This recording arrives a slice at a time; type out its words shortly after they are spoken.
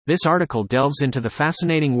This article delves into the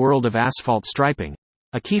fascinating world of asphalt striping,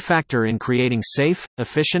 a key factor in creating safe,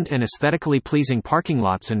 efficient and aesthetically pleasing parking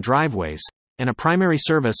lots and driveways, and a primary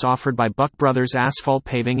service offered by Buck Brothers Asphalt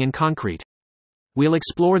Paving and Concrete. We'll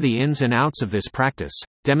explore the ins and outs of this practice,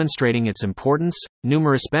 demonstrating its importance,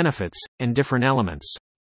 numerous benefits, and different elements.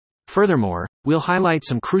 Furthermore, we'll highlight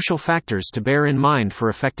some crucial factors to bear in mind for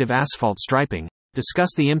effective asphalt striping, discuss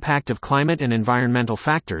the impact of climate and environmental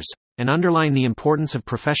factors, and underline the importance of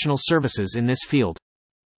professional services in this field.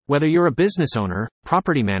 Whether you're a business owner,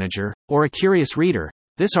 property manager, or a curious reader,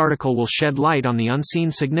 this article will shed light on the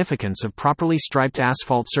unseen significance of properly striped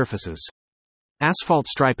asphalt surfaces. Asphalt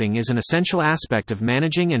striping is an essential aspect of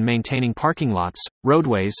managing and maintaining parking lots,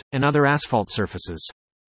 roadways, and other asphalt surfaces.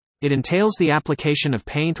 It entails the application of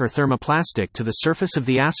paint or thermoplastic to the surface of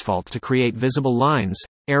the asphalt to create visible lines,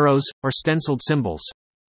 arrows, or stenciled symbols.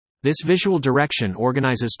 This visual direction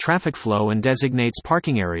organizes traffic flow and designates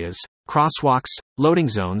parking areas, crosswalks, loading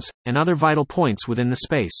zones, and other vital points within the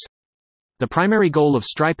space. The primary goal of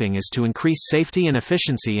striping is to increase safety and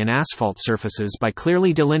efficiency in asphalt surfaces by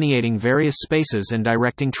clearly delineating various spaces and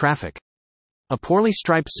directing traffic. A poorly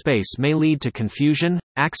striped space may lead to confusion,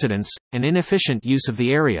 accidents, and inefficient use of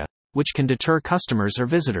the area, which can deter customers or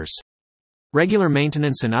visitors. Regular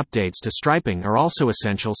maintenance and updates to striping are also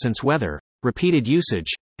essential since weather, repeated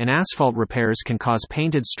usage, and asphalt repairs can cause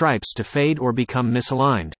painted stripes to fade or become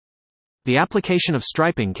misaligned. The application of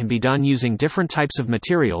striping can be done using different types of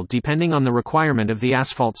material depending on the requirement of the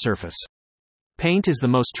asphalt surface. Paint is the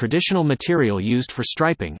most traditional material used for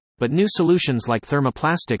striping, but new solutions like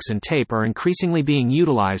thermoplastics and tape are increasingly being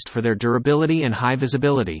utilized for their durability and high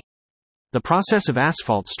visibility. The process of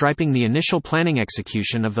asphalt striping. The initial planning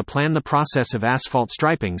execution of the plan. The process of asphalt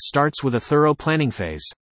striping starts with a thorough planning phase.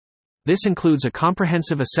 This includes a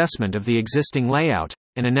comprehensive assessment of the existing layout,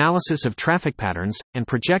 an analysis of traffic patterns, and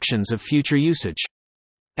projections of future usage.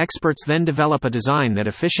 Experts then develop a design that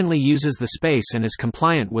efficiently uses the space and is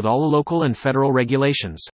compliant with all local and federal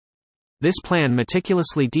regulations. This plan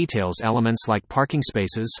meticulously details elements like parking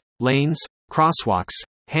spaces, lanes, crosswalks,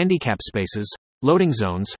 handicap spaces, loading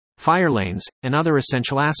zones, fire lanes, and other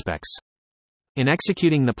essential aspects. In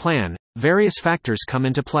executing the plan, various factors come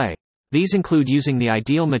into play. These include using the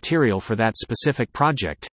ideal material for that specific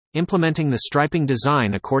project, implementing the striping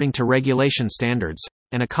design according to regulation standards,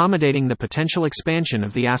 and accommodating the potential expansion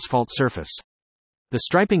of the asphalt surface. The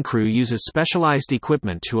striping crew uses specialized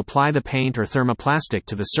equipment to apply the paint or thermoplastic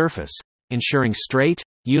to the surface, ensuring straight,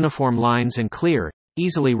 uniform lines and clear,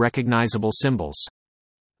 easily recognizable symbols.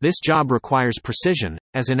 This job requires precision,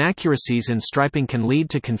 as inaccuracies in striping can lead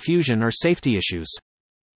to confusion or safety issues.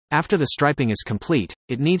 After the striping is complete,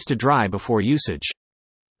 it needs to dry before usage.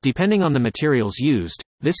 Depending on the materials used,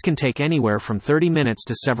 this can take anywhere from 30 minutes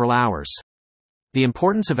to several hours. The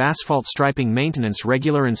importance of asphalt striping maintenance.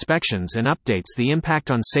 Regular inspections and updates. The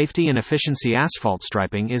impact on safety and efficiency. Asphalt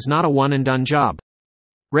striping is not a one-and-done job.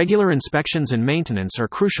 Regular inspections and maintenance are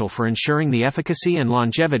crucial for ensuring the efficacy and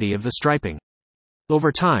longevity of the striping.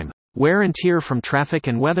 Over time, wear and tear from traffic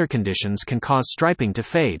and weather conditions can cause striping to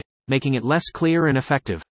fade, making it less clear and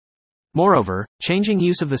effective. Moreover, changing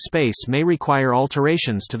use of the space may require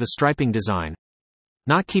alterations to the striping design.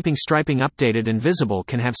 Not keeping striping updated and visible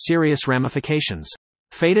can have serious ramifications.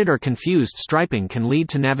 Faded or confused striping can lead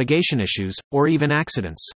to navigation issues, or even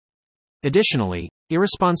accidents. Additionally,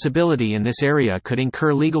 irresponsibility in this area could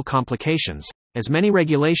incur legal complications, as many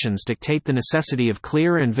regulations dictate the necessity of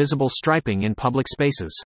clear and visible striping in public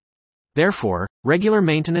spaces. Therefore, regular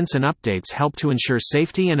maintenance and updates help to ensure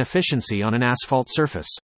safety and efficiency on an asphalt surface.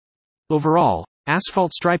 Overall,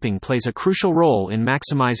 asphalt striping plays a crucial role in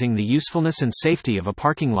maximizing the usefulness and safety of a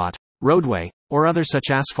parking lot, roadway, or other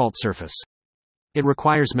such asphalt surface. It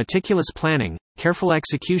requires meticulous planning, careful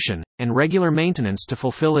execution, and regular maintenance to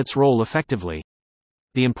fulfill its role effectively.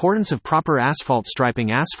 The importance of proper asphalt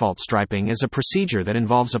striping. Asphalt striping is a procedure that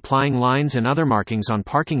involves applying lines and other markings on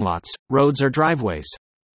parking lots, roads, or driveways.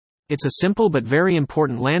 It's a simple but very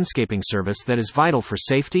important landscaping service that is vital for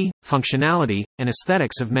safety, functionality, and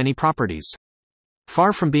aesthetics of many properties.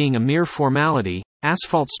 Far from being a mere formality,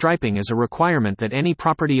 asphalt striping is a requirement that any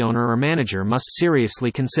property owner or manager must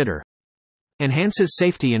seriously consider. Enhances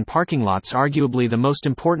safety in parking lots. Arguably the most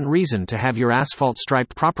important reason to have your asphalt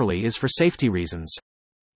striped properly is for safety reasons.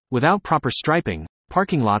 Without proper striping,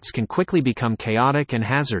 parking lots can quickly become chaotic and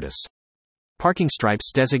hazardous. Parking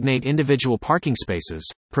stripes designate individual parking spaces,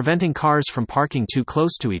 preventing cars from parking too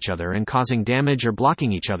close to each other and causing damage or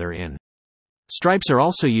blocking each other in. Stripes are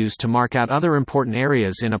also used to mark out other important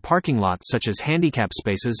areas in a parking lot such as handicap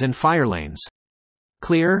spaces and fire lanes.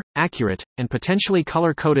 Clear, accurate, and potentially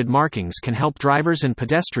color-coded markings can help drivers and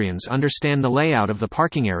pedestrians understand the layout of the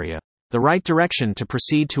parking area, the right direction to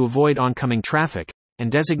proceed to avoid oncoming traffic,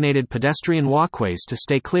 and designated pedestrian walkways to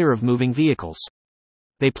stay clear of moving vehicles.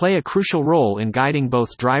 They play a crucial role in guiding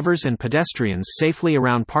both drivers and pedestrians safely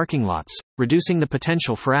around parking lots, reducing the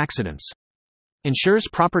potential for accidents. Ensures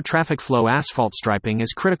proper traffic flow. Asphalt striping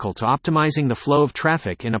is critical to optimizing the flow of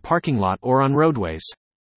traffic in a parking lot or on roadways.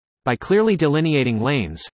 By clearly delineating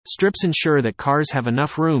lanes, strips ensure that cars have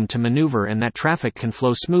enough room to maneuver and that traffic can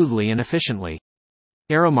flow smoothly and efficiently.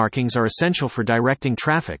 Arrow markings are essential for directing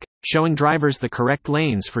traffic, showing drivers the correct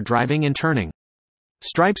lanes for driving and turning.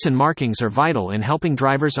 Stripes and markings are vital in helping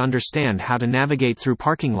drivers understand how to navigate through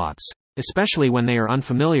parking lots, especially when they are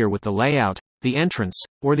unfamiliar with the layout, the entrance,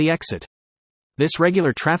 or the exit. This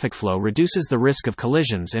regular traffic flow reduces the risk of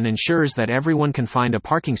collisions and ensures that everyone can find a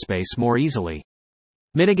parking space more easily.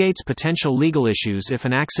 Mitigates potential legal issues. If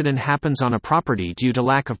an accident happens on a property due to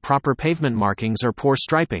lack of proper pavement markings or poor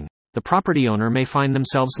striping, the property owner may find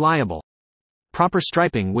themselves liable. Proper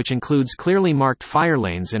striping, which includes clearly marked fire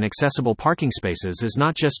lanes and accessible parking spaces, is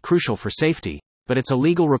not just crucial for safety, but it's a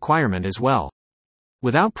legal requirement as well.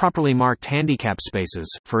 Without properly marked handicap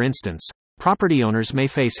spaces, for instance, property owners may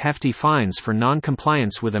face hefty fines for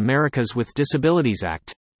non-compliance with Americans with Disabilities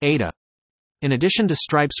Act, ADA. In addition to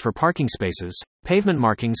stripes for parking spaces, pavement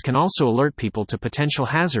markings can also alert people to potential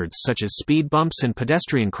hazards such as speed bumps and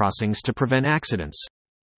pedestrian crossings to prevent accidents.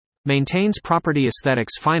 Maintains property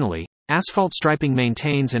aesthetics. Finally, asphalt striping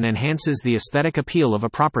maintains and enhances the aesthetic appeal of a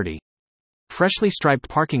property. Freshly striped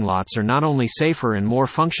parking lots are not only safer and more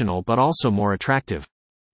functional but also more attractive.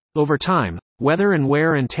 Over time, weather and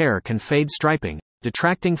wear and tear can fade striping,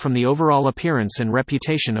 detracting from the overall appearance and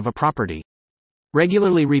reputation of a property.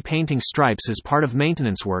 Regularly repainting stripes as part of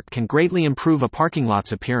maintenance work can greatly improve a parking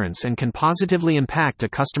lot's appearance and can positively impact a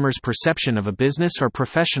customer's perception of a business or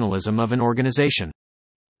professionalism of an organization.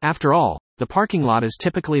 After all, the parking lot is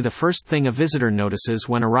typically the first thing a visitor notices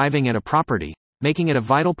when arriving at a property, making it a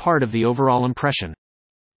vital part of the overall impression.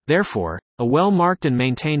 Therefore, a well-marked and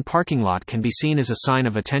maintained parking lot can be seen as a sign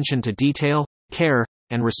of attention to detail, care,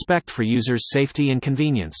 and respect for users' safety and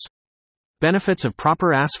convenience. Benefits of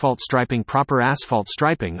proper asphalt striping. Proper asphalt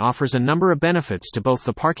striping offers a number of benefits to both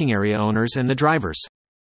the parking area owners and the drivers.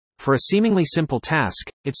 For a seemingly simple task,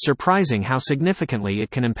 it's surprising how significantly it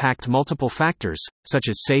can impact multiple factors, such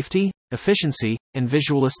as safety, efficiency, and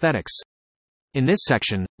visual aesthetics. In this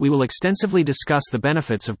section, we will extensively discuss the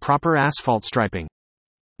benefits of proper asphalt striping.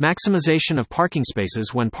 Maximization of parking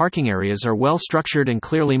spaces. When parking areas are well structured and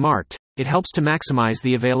clearly marked, it helps to maximize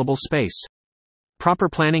the available space. Proper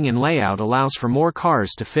planning and layout allows for more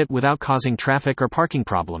cars to fit without causing traffic or parking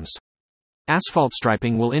problems. Asphalt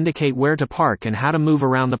striping will indicate where to park and how to move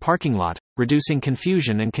around the parking lot, reducing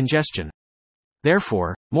confusion and congestion.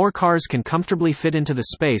 Therefore, more cars can comfortably fit into the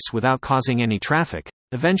space without causing any traffic,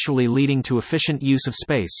 eventually leading to efficient use of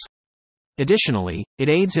space. Additionally, it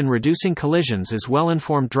aids in reducing collisions as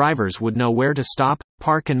well-informed drivers would know where to stop,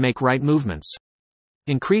 park and make right movements.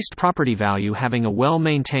 Increased property value. Having a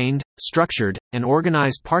well-maintained, structured, and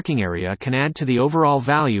organized parking area can add to the overall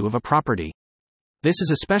value of a property. This is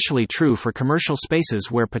especially true for commercial spaces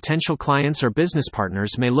where potential clients or business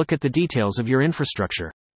partners may look at the details of your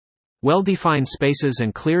infrastructure. Well-defined spaces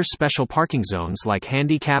and clear special parking zones like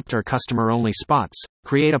handicapped or customer-only spots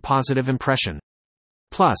create a positive impression.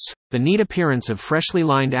 Plus, the neat appearance of freshly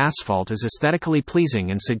lined asphalt is aesthetically pleasing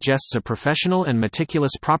and suggests a professional and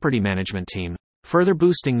meticulous property management team, further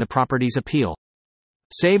boosting the property's appeal.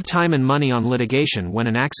 Save time and money on litigation. When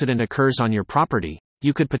an accident occurs on your property,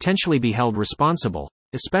 you could potentially be held responsible,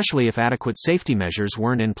 especially if adequate safety measures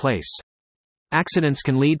weren't in place. Accidents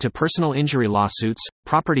can lead to personal injury lawsuits,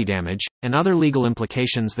 property damage, and other legal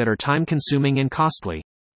implications that are time-consuming and costly.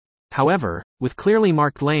 However, with clearly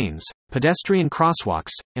marked lanes, pedestrian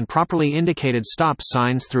crosswalks, and properly indicated stop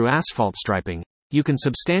signs through asphalt striping, you can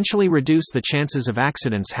substantially reduce the chances of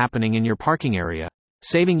accidents happening in your parking area,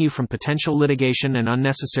 saving you from potential litigation and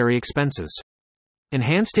unnecessary expenses.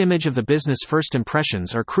 Enhanced image of the business. First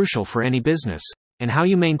impressions are crucial for any business, and how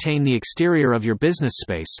you maintain the exterior of your business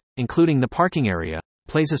space, including the parking area,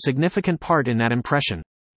 plays a significant part in that impression.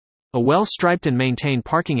 A well-striped and maintained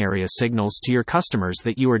parking area signals to your customers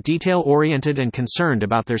that you are detail-oriented and concerned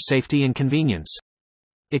about their safety and convenience.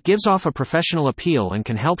 It gives off a professional appeal and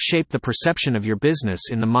can help shape the perception of your business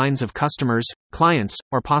in the minds of customers, clients,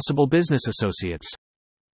 or possible business associates.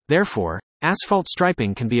 Therefore, asphalt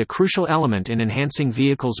striping can be a crucial element in enhancing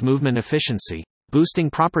vehicles' movement efficiency, boosting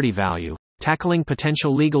property value, tackling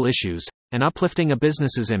potential legal issues, and uplifting a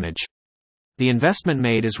business's image. the investment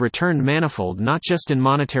made is returned manifold not just in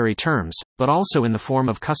monetary terms, but also in the form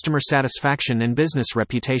of customer satisfaction and business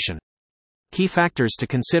reputation. Key factors to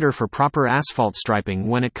consider for proper asphalt striping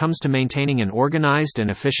when it comes to maintaining an organized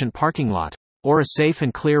and efficient parking lot, or a safe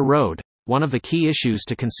and clear road. One of the key issues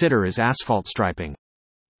to consider is asphalt striping.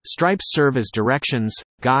 Stripes serve as directions,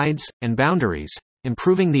 guides, and boundaries,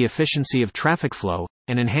 improving the efficiency of traffic flow,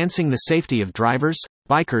 and enhancing the safety of drivers,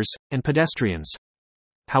 bikers, and pedestrians.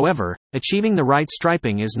 However, achieving the right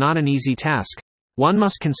striping is not an easy task. One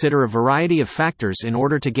must consider a variety of factors in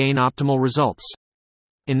order to gain optimal results.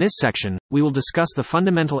 In this section, we will discuss the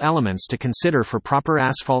fundamental elements to consider for proper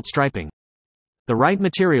asphalt striping. The right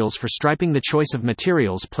materials for striping. The choice of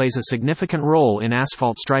materials plays a significant role in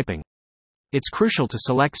asphalt striping. It's crucial to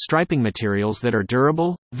select striping materials that are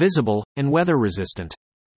durable, visible, and weather-resistant.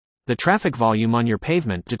 The traffic volume on your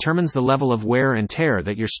pavement determines the level of wear and tear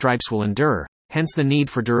that your stripes will endure, hence the need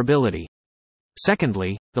for durability.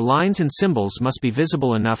 Secondly, the lines and symbols must be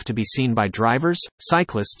visible enough to be seen by drivers,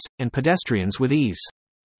 cyclists, and pedestrians with ease.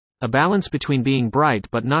 A balance between being bright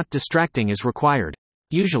but not distracting is required.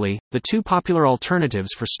 Usually, the two popular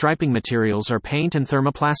alternatives for striping materials are paint and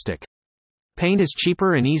thermoplastic. Paint is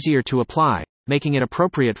cheaper and easier to apply, making it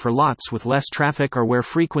appropriate for lots with less traffic or where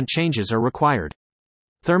frequent changes are required.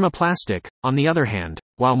 Thermoplastic, on the other hand,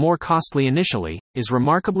 while more costly initially, is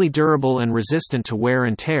remarkably durable and resistant to wear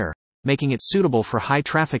and tear, making it suitable for high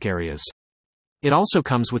traffic areas. It also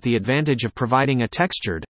comes with the advantage of providing a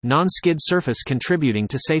textured, non-skid surface contributing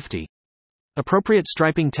to safety. Appropriate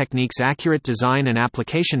striping techniques. Accurate design and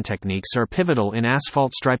application techniques are pivotal in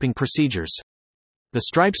asphalt striping procedures. The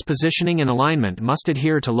stripe's positioning and alignment must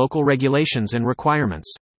adhere to local regulations and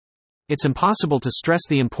requirements. It's impossible to stress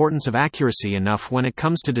the importance of accuracy enough when it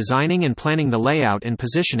comes to designing and planning the layout and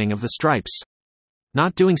positioning of the stripes.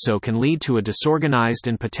 Not doing so can lead to a disorganized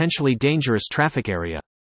and potentially dangerous traffic area.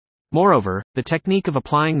 Moreover, the technique of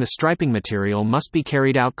applying the striping material must be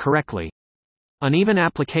carried out correctly. Uneven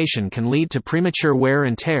application can lead to premature wear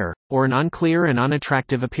and tear, or an unclear and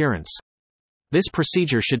unattractive appearance. This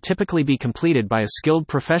procedure should typically be completed by a skilled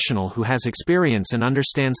professional who has experience and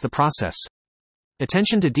understands the process.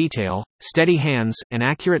 Attention to detail, steady hands, and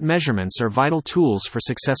accurate measurements are vital tools for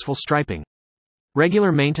successful striping.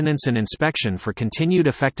 Regular maintenance and inspection for continued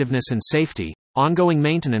effectiveness and safety. Ongoing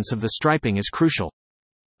maintenance of the striping is crucial.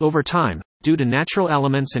 Over time, due to natural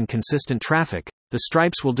elements and consistent traffic, the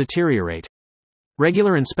stripes will deteriorate.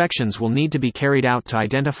 Regular inspections will need to be carried out to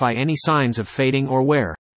identify any signs of fading or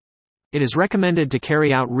wear. It is recommended to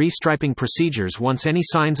carry out restriping procedures once any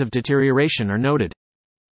signs of deterioration are noted.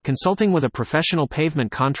 Consulting with a professional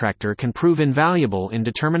pavement contractor can prove invaluable in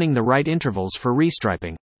determining the right intervals for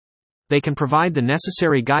restriping. They can provide the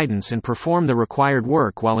necessary guidance and perform the required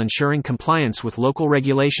work while ensuring compliance with local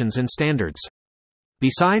regulations and standards.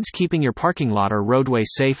 Besides keeping your parking lot or roadway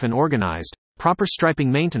safe and organized, proper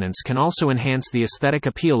striping maintenance can also enhance the aesthetic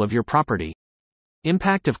appeal of your property.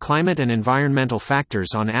 Impact of climate and environmental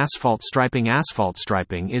factors on asphalt striping. Asphalt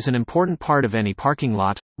striping is an important part of any parking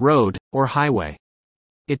lot, road, or highway.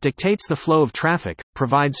 It dictates the flow of traffic,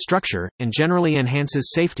 provides structure, and generally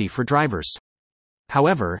enhances safety for drivers.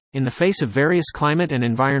 However, in the face of various climate and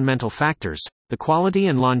environmental factors, the quality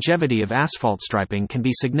and longevity of asphalt striping can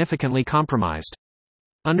be significantly compromised.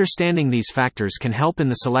 Understanding these factors can help in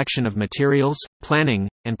the selection of materials, planning,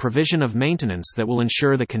 and provision of maintenance that will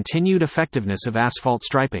ensure the continued effectiveness of asphalt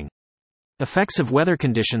striping. Effects of weather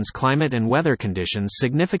conditions. Climate and weather conditions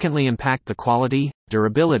significantly impact the quality,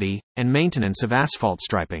 durability, and maintenance of asphalt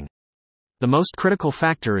striping. The most critical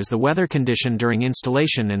factor is the weather condition during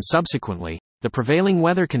installation and subsequently, the prevailing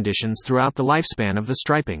weather conditions throughout the lifespan of the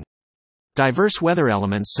striping. Diverse weather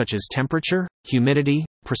elements such as temperature, humidity,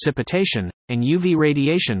 precipitation, and UV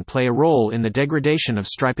radiation play a role in the degradation of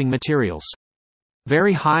striping materials.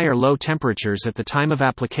 Very high or low temperatures at the time of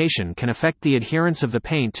application can affect the adherence of the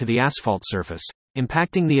paint to the asphalt surface,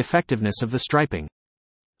 impacting the effectiveness of the striping.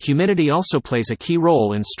 Humidity also plays a key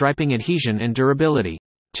role in striping adhesion and durability.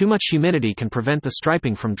 Too much humidity can prevent the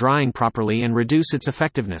striping from drying properly and reduce its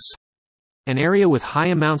effectiveness. An area with high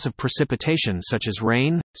amounts of precipitation such as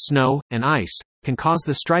rain, snow, and ice, can cause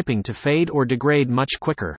the striping to fade or degrade much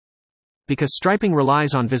quicker. Because striping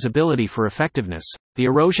relies on visibility for effectiveness, the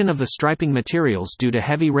erosion of the striping materials due to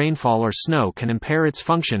heavy rainfall or snow can impair its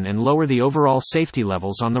function and lower the overall safety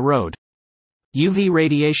levels on the road. UV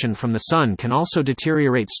radiation from the sun can also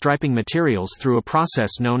deteriorate striping materials through a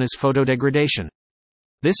process known as photodegradation.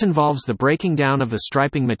 This involves the breaking down of the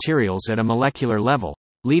striping materials at a molecular level,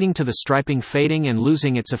 leading to the striping fading and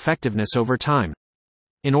losing its effectiveness over time.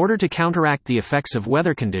 In order to counteract the effects of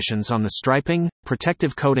weather conditions on the striping,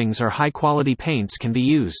 protective coatings or high-quality paints can be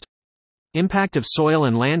used. Impact of soil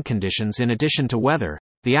and land conditions. In addition to weather,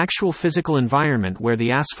 the actual physical environment where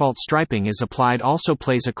the asphalt striping is applied also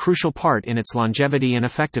plays a crucial part in its longevity and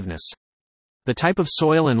effectiveness. The type of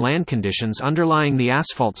soil and land conditions underlying the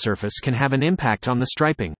asphalt surface can have an impact on the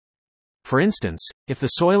striping. For instance, if the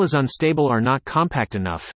soil is unstable or not compact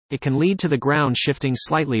enough, it can lead to the ground shifting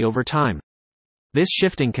slightly over time. This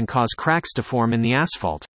shifting can cause cracks to form in the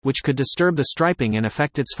asphalt, which could disturb the striping and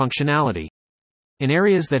affect its functionality. In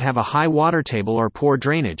areas that have a high water table or poor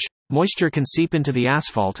drainage, moisture can seep into the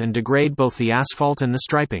asphalt and degrade both the asphalt and the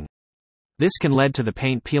striping. This can lead to the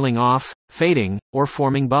paint peeling off, fading, or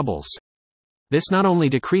forming bubbles. This not only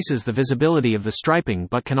decreases the visibility of the striping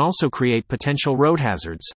but can also create potential road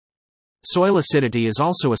hazards. Soil acidity is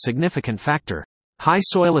also a significant factor. High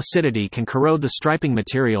soil acidity can corrode the striping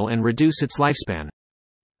material and reduce its lifespan.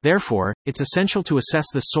 Therefore, it's essential to assess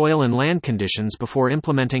the soil and land conditions before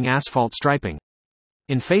implementing asphalt striping.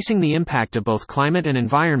 In facing the impact of both climate and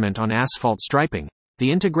environment on asphalt striping,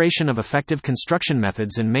 the integration of effective construction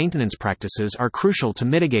methods and maintenance practices are crucial to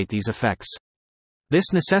mitigate these effects.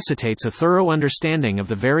 This necessitates a thorough understanding of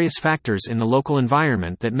the various factors in the local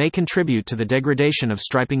environment that may contribute to the degradation of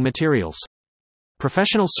striping materials.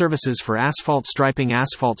 Professional services for asphalt striping.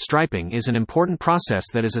 Asphalt striping is an important process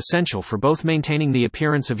that is essential for both maintaining the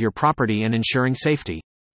appearance of your property and ensuring safety.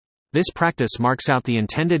 This practice marks out the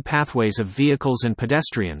intended pathways of vehicles and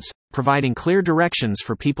pedestrians, providing clear directions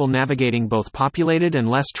for people navigating both populated and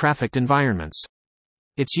less trafficked environments.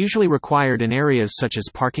 It's usually required in areas such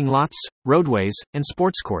as parking lots, roadways, and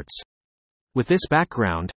sports courts. With this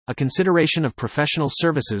background, a consideration of professional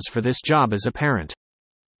services for this job is apparent.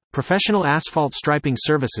 Professional asphalt striping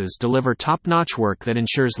services deliver top-notch work that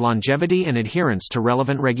ensures longevity and adherence to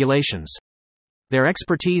relevant regulations. Their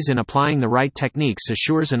expertise in applying the right techniques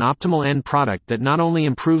assures an optimal end product that not only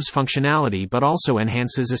improves functionality but also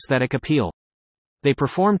enhances aesthetic appeal. They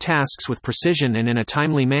perform tasks with precision and in a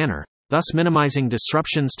timely manner, thus minimizing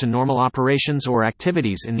disruptions to normal operations or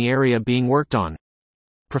activities in the area being worked on.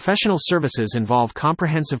 Professional services involve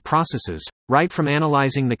comprehensive processes, right from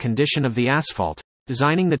analyzing the condition of the asphalt,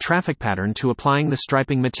 designing the traffic pattern to applying the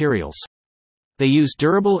striping materials. They use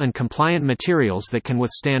durable and compliant materials that can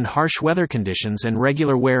withstand harsh weather conditions and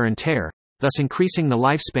regular wear and tear, thus increasing the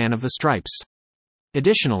lifespan of the stripes.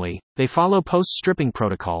 Additionally, they follow post-stripping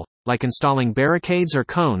protocol, like installing barricades or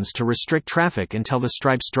cones to restrict traffic until the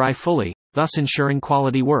stripes dry fully, thus ensuring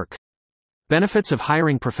quality work. Benefits of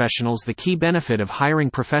hiring professionals. The key benefit of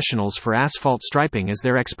hiring professionals for asphalt striping is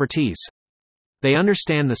their expertise. They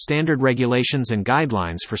understand the standard regulations and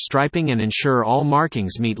guidelines for striping and ensure all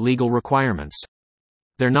markings meet legal requirements.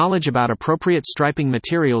 Their knowledge about appropriate striping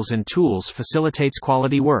materials and tools facilitates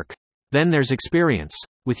quality work. Then there's experience.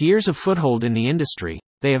 With years of foothold in the industry,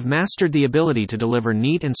 they have mastered the ability to deliver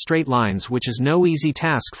neat and straight lines, which is no easy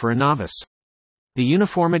task for a novice. The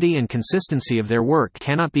uniformity and consistency of their work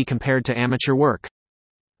cannot be compared to amateur work.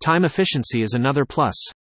 Time efficiency is another plus.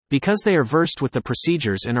 Because they are versed with the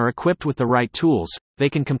procedures and are equipped with the right tools, they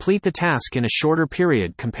can complete the task in a shorter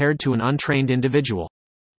period compared to an untrained individual.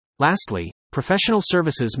 Lastly, professional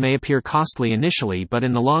services may appear costly initially, but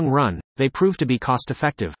in the long run, they prove to be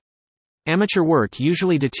cost-effective. Amateur work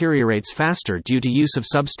usually deteriorates faster due to use of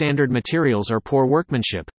substandard materials or poor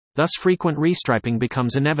workmanship, thus frequent restriping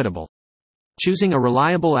becomes inevitable. Choosing a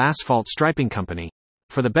reliable asphalt striping company.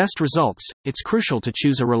 For the best results, it's crucial to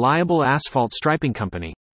choose a reliable asphalt striping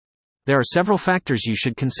company. There are several factors you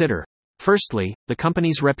should consider. Firstly, the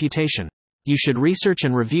company's reputation. You should research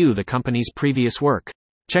and review the company's previous work.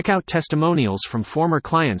 Check out testimonials from former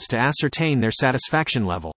clients to ascertain their satisfaction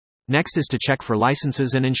level. Next is to check for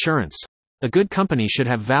licenses and insurance. A good company should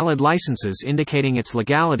have valid licenses indicating its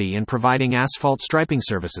legality in providing asphalt striping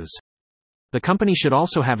services. The company should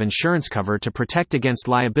also have insurance cover to protect against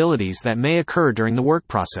liabilities that may occur during the work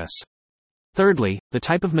process. Thirdly, the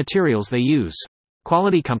type of materials they use.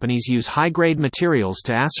 Quality companies use high-grade materials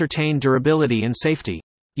to ascertain durability and safety.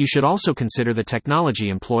 You should also consider the technology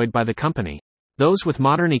employed by the company. Those with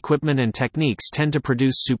modern equipment and techniques tend to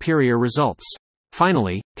produce superior results.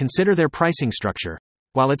 Finally, consider their pricing structure.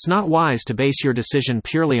 While it's not wise to base your decision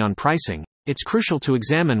purely on pricing, it's crucial to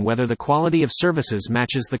examine whether the quality of services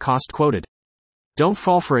matches the cost quoted. Don't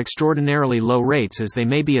fall for extraordinarily low rates, as they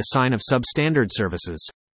may be a sign of substandard services.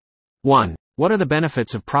 1. What are the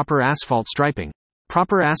benefits of proper asphalt striping?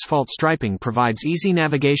 Proper asphalt striping provides easy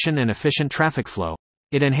navigation and efficient traffic flow.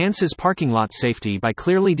 It enhances parking lot safety by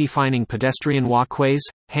clearly defining pedestrian walkways,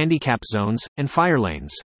 handicap zones, and fire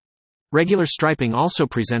lanes. Regular striping also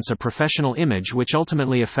presents a professional image which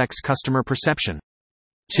ultimately affects customer perception.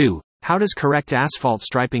 2. How does correct asphalt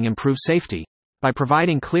striping improve safety? By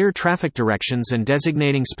providing clear traffic directions and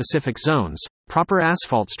designating specific zones, proper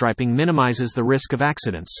asphalt striping minimizes the risk of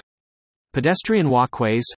accidents. Pedestrian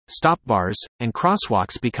walkways, stop bars, and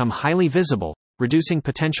crosswalks become highly visible, reducing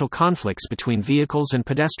potential conflicts between vehicles and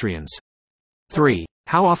pedestrians. 3.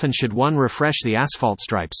 How often should one refresh the asphalt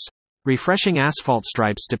stripes? Refreshing asphalt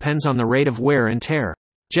stripes depends on the rate of wear and tear.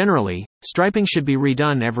 Generally, striping should be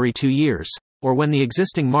redone every 2 years, or when the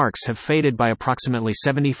existing marks have faded by approximately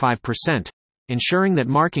 75%, ensuring that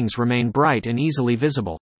markings remain bright and easily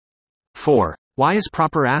visible. 4. Why is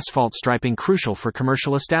proper asphalt striping crucial for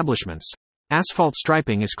commercial establishments? Asphalt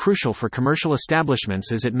striping is crucial for commercial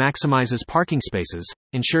establishments as it maximizes parking spaces,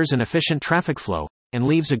 ensures an efficient traffic flow, and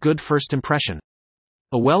leaves a good first impression.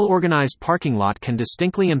 A well-organized parking lot can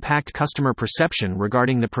distinctly impact customer perception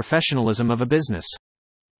regarding the professionalism of a business.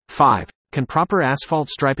 5. Can proper asphalt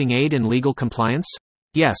striping aid in legal compliance?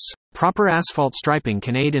 Yes, proper asphalt striping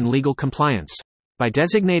can aid in legal compliance. By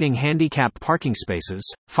designating handicapped parking spaces,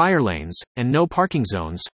 fire lanes, and no parking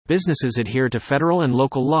zones, businesses adhere to federal and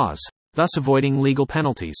local laws, thus avoiding legal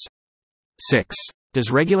penalties. 6.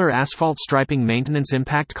 Does regular asphalt striping maintenance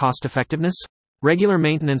impact cost-effectiveness? Regular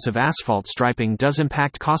maintenance of asphalt striping does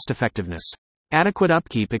impact cost-effectiveness. Adequate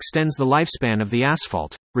upkeep extends the lifespan of the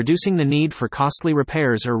asphalt, reducing the need for costly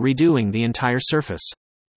repairs or redoing the entire surface.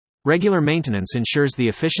 Regular maintenance ensures the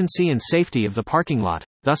efficiency and safety of the parking lot,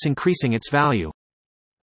 thus increasing its value.